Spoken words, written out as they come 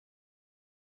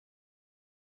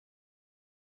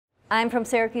I'm from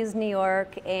Syracuse, New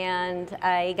York, and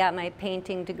I got my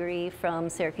painting degree from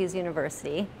Syracuse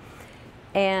University.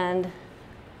 And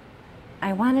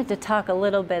I wanted to talk a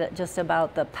little bit just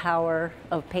about the power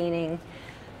of painting.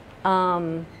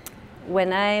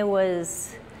 When I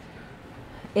was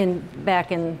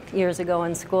back years ago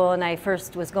in school, and I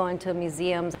first was going to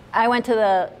museums, I went to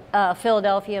the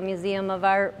Philadelphia Museum of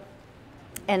Art,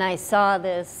 and I saw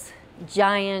this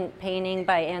giant painting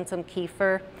by Ansem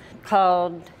Kiefer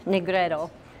called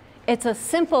Negredo. It's a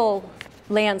simple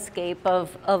landscape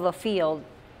of a field.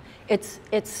 It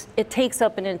takes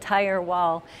up an entire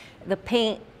wall. The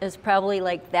paint is probably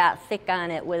like that thick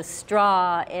on it with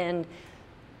straw and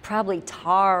probably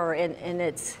tar, and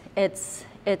it's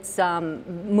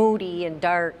moody and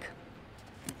dark.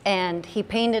 And he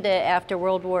painted it after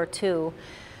World War II,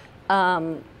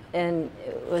 and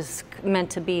it was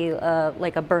meant to be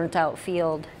like a burnt out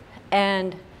field.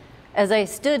 And as I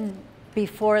stood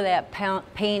before that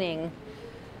painting,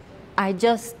 I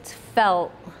just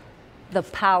felt the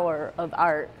power of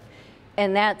art.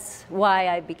 And that's why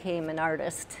I became an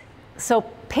artist. So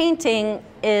painting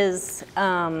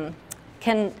can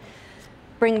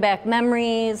bring back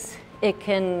memories. It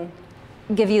can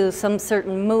give you some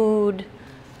certain mood.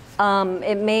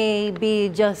 It may be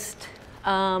just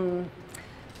the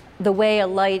way a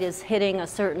light is hitting a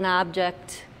certain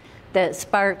object that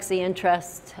sparks the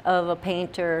interest of a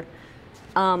painter.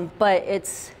 But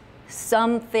it's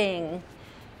something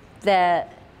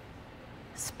that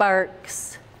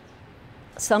sparks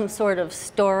some sort of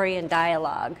story and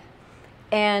dialogue.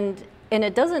 And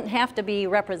it doesn't have to be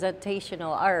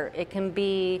representational art. It can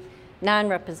be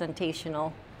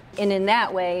non-representational. And in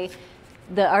that way,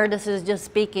 the artist is just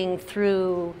speaking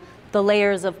through the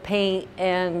layers of paint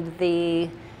and the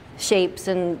shapes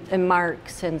and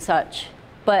marks and such.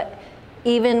 But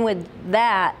even with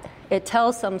that, it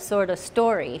tells some sort of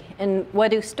story. And what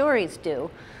do stories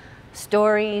do?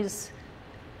 Stories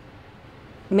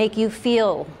make you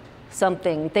feel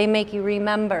something. They make you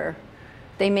remember.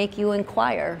 They make you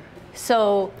inquire.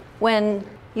 So when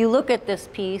you look at this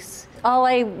piece, all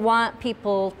I want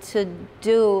people to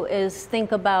do is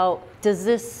think about, does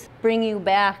this bring you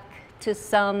back to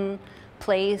some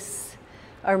place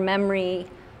or memory?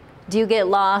 Do you get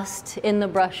lost in the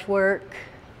brushwork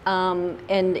and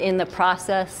in the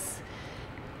process?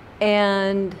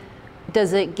 And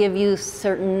does it give you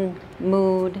certain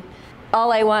mood?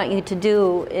 All I want you to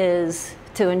do is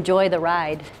to enjoy the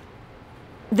ride.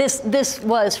 This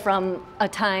was from a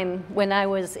time when I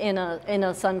was in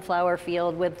a sunflower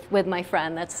field with my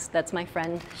friend. That's my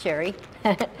friend Sherry,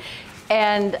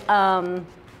 and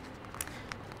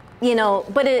you know.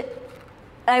 But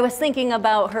I was thinking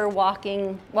about her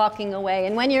walking away.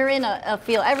 And when you're in a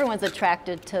field, everyone's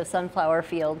attracted to sunflower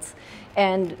fields,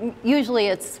 and usually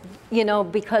it's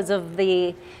because of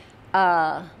the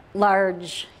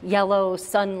large yellow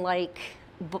sun-like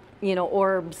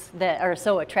orbs that are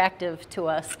so attractive to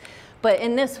us. But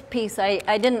in this piece, I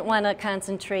didn't want to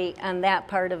concentrate on that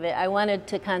part of it. I wanted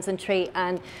to concentrate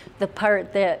on the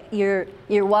part that you're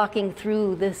walking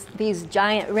through these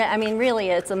giant, I mean, really,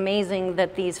 it's amazing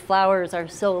that these flowers are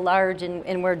so large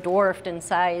and we're dwarfed in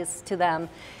size to them.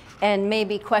 And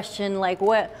maybe question, like,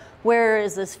 where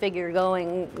is this figure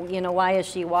going? Why is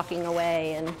she walking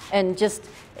away? And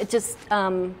it just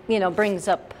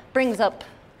brings up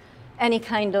any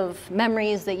kind of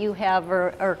memories that you have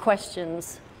or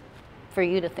questions for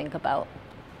you to think about.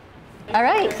 All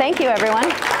right, thank you,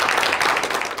 everyone.